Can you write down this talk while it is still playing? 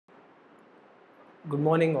Good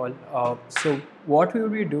morning all. So what we will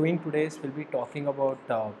be doing today is we'll be talking about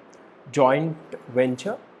joint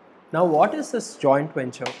venture. Now what is this joint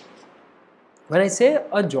venture? When I say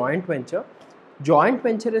a joint venture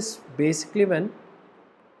is basically when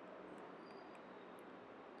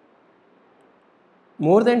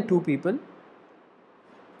more than two people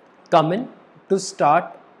come in to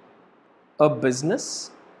start a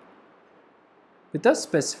business with a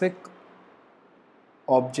specific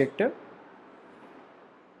objective.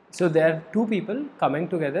 So there are two people coming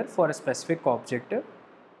together for a specific objective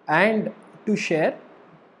and to share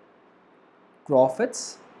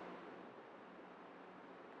profits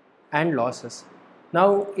and losses.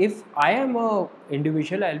 Now if I am a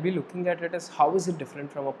individual, I'll be looking at it as how is it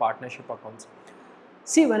different from a partnership accounts.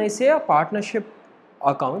 See, when I say a partnership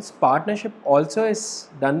accounts, partnership also is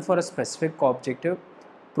done for a specific objective,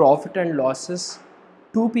 profit and losses,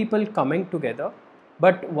 two people coming together.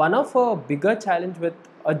 But one of a bigger challenge with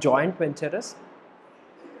a joint venture is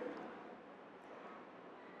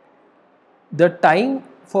the time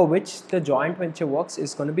for which the joint venture works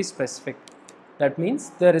is going to be specific. That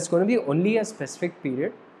means there is going to be only a specific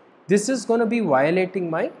period. This is going to be violating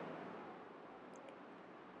my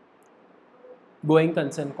going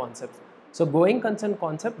concern concept. So going concern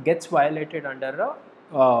concept gets violated under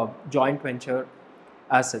a joint venture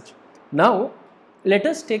as such. Now let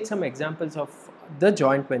us take some examples of the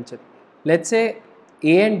joint venture. Let's say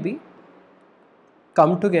A and B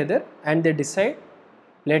come together and they decide,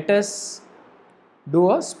 let us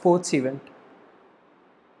do a sports event.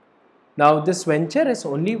 Now this venture is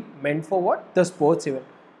only meant for what? The sports event.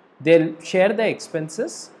 They'll share the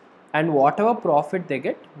expenses and whatever profit they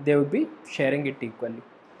get, they will be sharing it equally.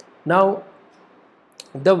 Now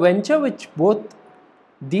the venture which both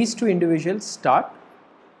these two individuals start,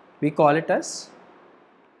 we call it as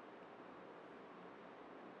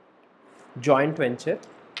joint venture,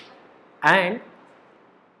 and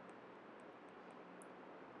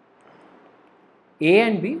A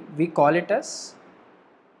and B, we call it as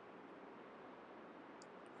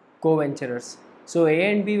co-venturers. So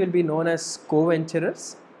A and B will be known as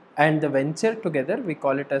co-venturers and the venture together we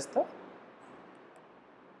call it as the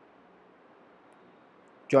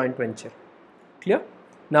joint venture. Clear?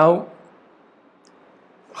 Now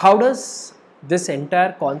how does this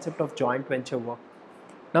entire concept of joint venture work?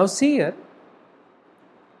 Now see here,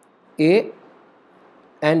 A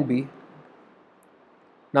and B.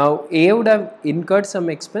 Now A would have incurred some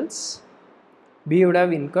expense, B would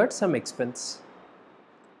have incurred some expense.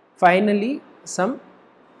 Finally some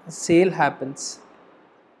sale happens.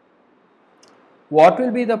 What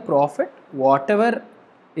will be the profit? Whatever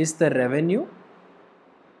is the revenue,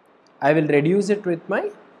 I will reduce it with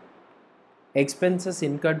my expenses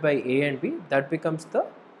incurred by A and B. That becomes the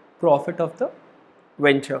profit of the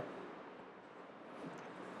venture.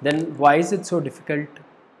 Then why is it so difficult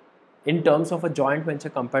in terms of a joint venture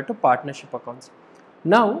compared to partnership accounts?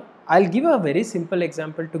 Now I'll give a very simple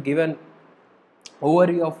example to give an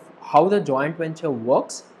overview of how the joint venture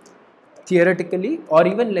works theoretically or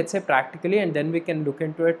even let's say practically, and then we can look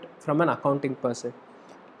into it from an accounting perspective.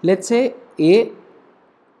 Let's say A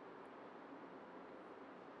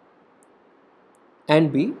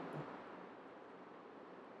and B,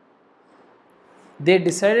 they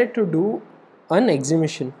decided to do an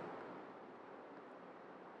exhibition.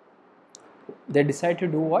 They decided to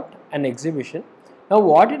do what? An exhibition. Now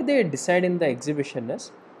what did they decide in the exhibition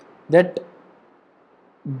is that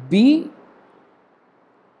B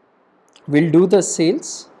will do the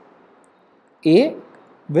sales, A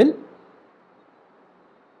will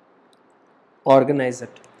organize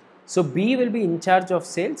it. So B will be in charge of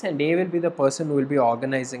sales and A will be the person who will be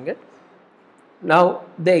organizing it. Now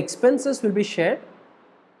the expenses will be shared,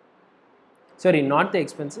 sorry, not the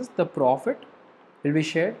expenses, the profit will be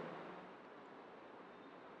shared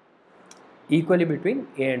equally between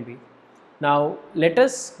A and B. Now let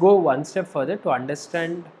us go one step further to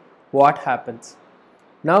understand what happens.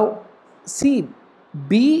 Now see,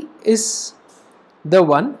 B is the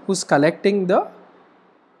one who's collecting the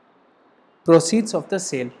proceeds of the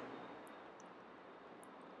sale.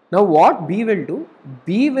 Now what B will do?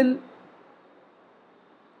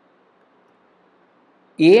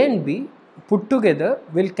 A and B put together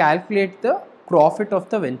will calculate the profit of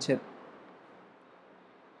the venture.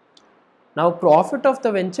 Now profit of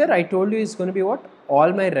the venture, I told you, is going to be what?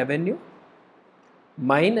 All my revenue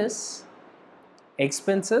minus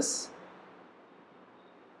expenses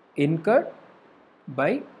incurred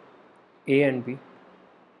by A and B.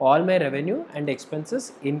 All my revenue and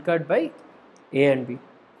expenses incurred by A and B.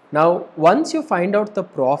 Now once you find out the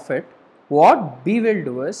profit, what B will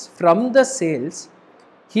do is from the sales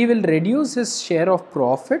he will reduce his share of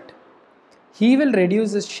profit, he will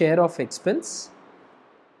reduce his share of expense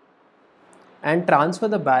and transfer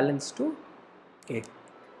the balance to A.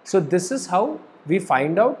 So this is how we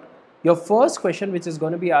find out. Your first question which is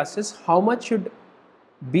going to be asked is how much should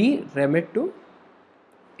B remit to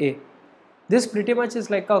A. This pretty much is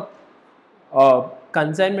like a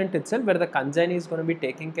consignment itself, where the consignee is going to be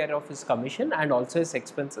taking care of his commission and also his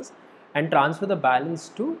expenses and transfer the balance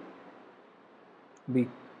to B.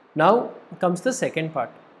 Now comes the second part.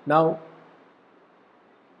 Now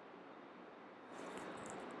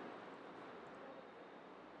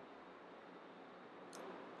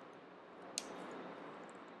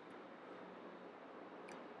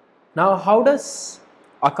how does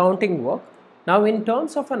accounting work? Now in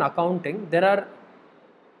terms of an accounting, there are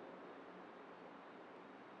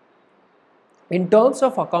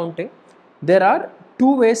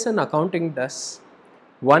two ways an accounting does.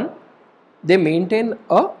 One, they maintain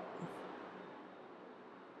a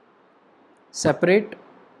separate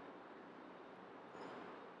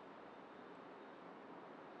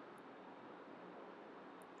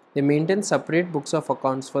books of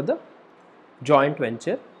accounts for the joint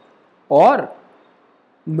venture, or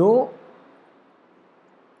no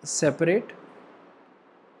separate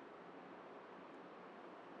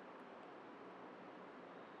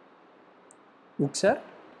books are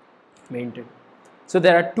maintained. So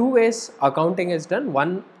there are two ways accounting is done.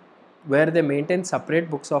 One where they maintain separate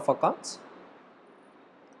books of accounts.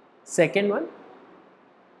 Second one,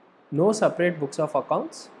 no separate books of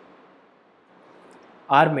accounts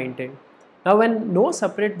are maintained. Now when no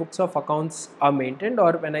separate books of accounts are maintained,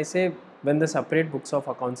 or when I say when the separate books of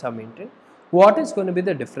accounts are maintained, what is going to be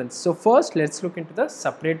the difference? So first let's look into the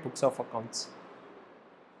separate books of accounts.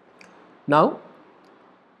 Now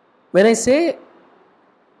when I say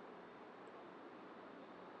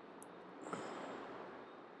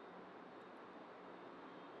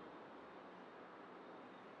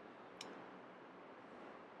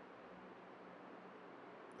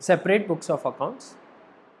separate books of accounts,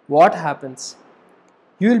 what happens?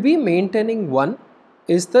 You will be maintaining one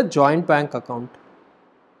is the joint bank account.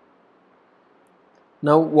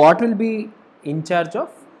 Now what will be in charge of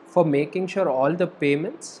for making sure all the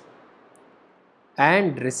payments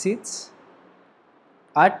and receipts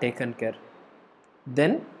are taken care?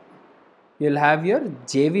 Then you will have your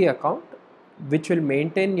JV account, which will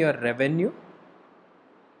maintain your revenue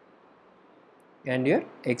and your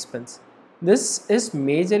expense. This is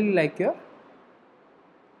majorly like your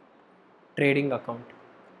trading account.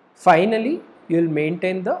 Finally, you will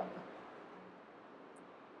maintain the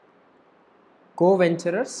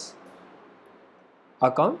co-venturers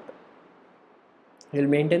account. You will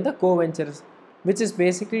maintain the co-venturers, which is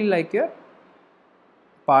basically like your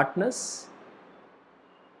partners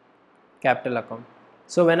capital account.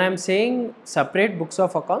 So when I am saying separate books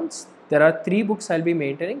of accounts, there are three books I will be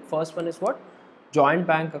maintaining. First one is what? Joint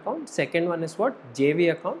bank account. Second one is what?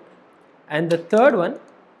 JV account. And the third one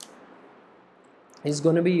is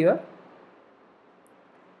going to be your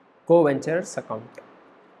co-ventures account.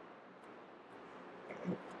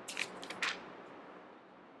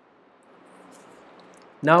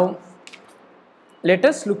 Now let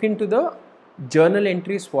us look into the journal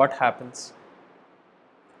entries. What happens?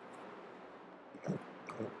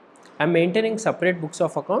 I am maintaining separate books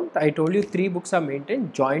of account. I told you three books are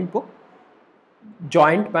maintained: joint book,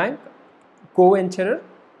 joint bank, co-venturer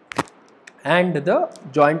and the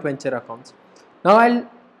joint venture accounts. Now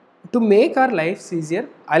to make our lives easier,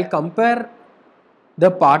 I'll compare the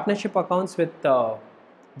partnership accounts with the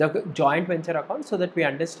joint venture account so that we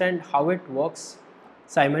understand how it works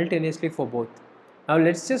simultaneously for both. Now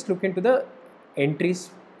let's just look into the entries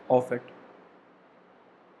of it.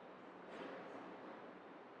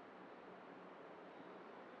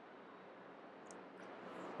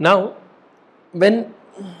 Now when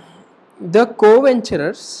the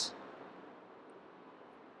co-venturers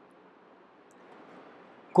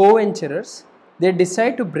they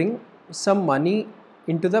decide to bring some money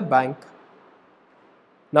into the bank.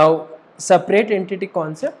 Now separate entity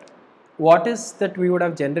concept, what is that we would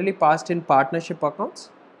have generally passed in partnership accounts?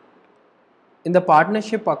 In the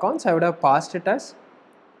partnership accounts, I would have passed it as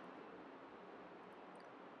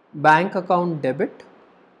bank account debit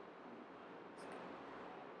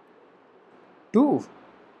to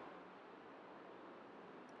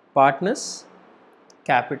partners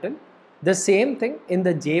capital. The same thing in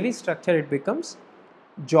the JV structure, it becomes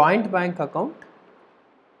joint bank account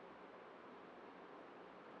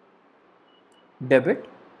debit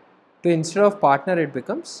to, instead of partner, it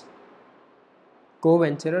becomes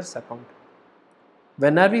co-venturers account.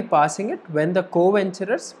 When are we passing it? When the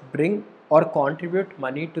co-venturers bring or contribute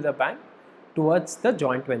money to the bank towards the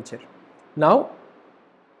joint venture. Now,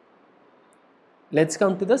 let's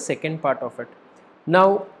come to the second part of it.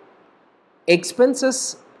 Now,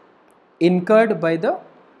 expenses incurred by the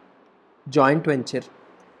joint venture.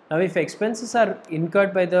 Now, if expenses are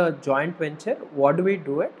incurred by the joint venture, what do we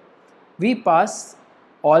do it? We pass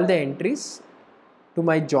all the entries to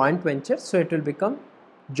my joint venture, so it will become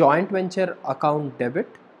joint venture account debit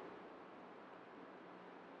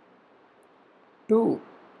to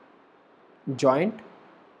joint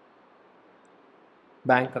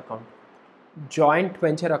bank account. Joint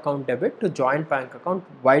venture account debit to joint bank account.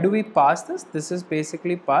 Why do we pass this? This is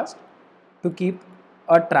basically passed to keep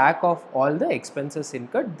a track of all the expenses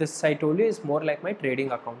incurred. This, I told you, is more like my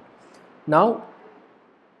trading account. Now,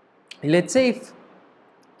 let's say if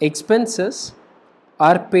expenses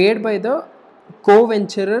are paid by the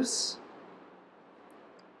co-venturers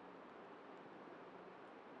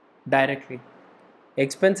directly.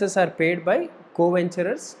 Expenses are paid by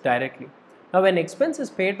co-venturers directly. Now, when expense is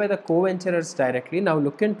paid by the co-venturers directly, now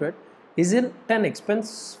look into it. Is it an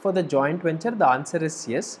expense for the joint venture? The answer is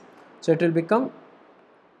yes. So, it will become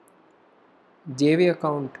JV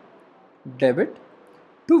account debit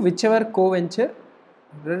to whichever co-venture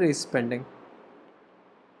is spending.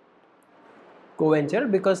 Co-venture,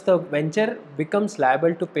 because the venture becomes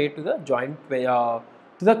liable to pay to the joint to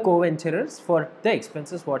the co-venturers for the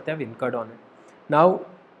expenses what they have incurred on it. Now,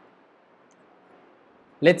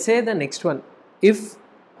 let's say the next one, if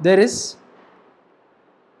there is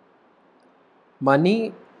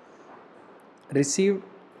money received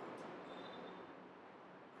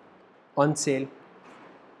on sale,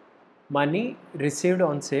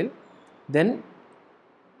 then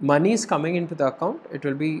money is coming into the account, it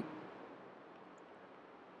will be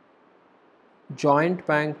joint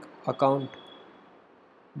bank account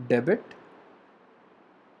debit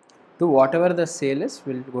to whatever the sale is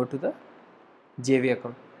will go to the JV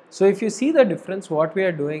account. So, if you see the difference, what we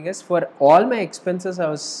are doing is, for all my expenses I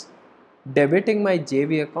was debiting my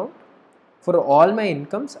JV account, for all my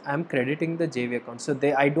incomes I am crediting the JV account. So,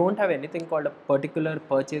 I don't have anything called a particular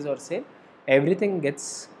purchase or sale, everything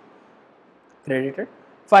gets credited.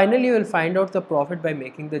 Finally, you will find out the profit by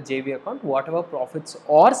making the JV account. Whatever profits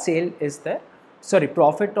or sale is there,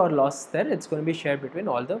 profit or loss there, it's going to be shared between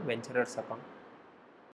all the venturers account.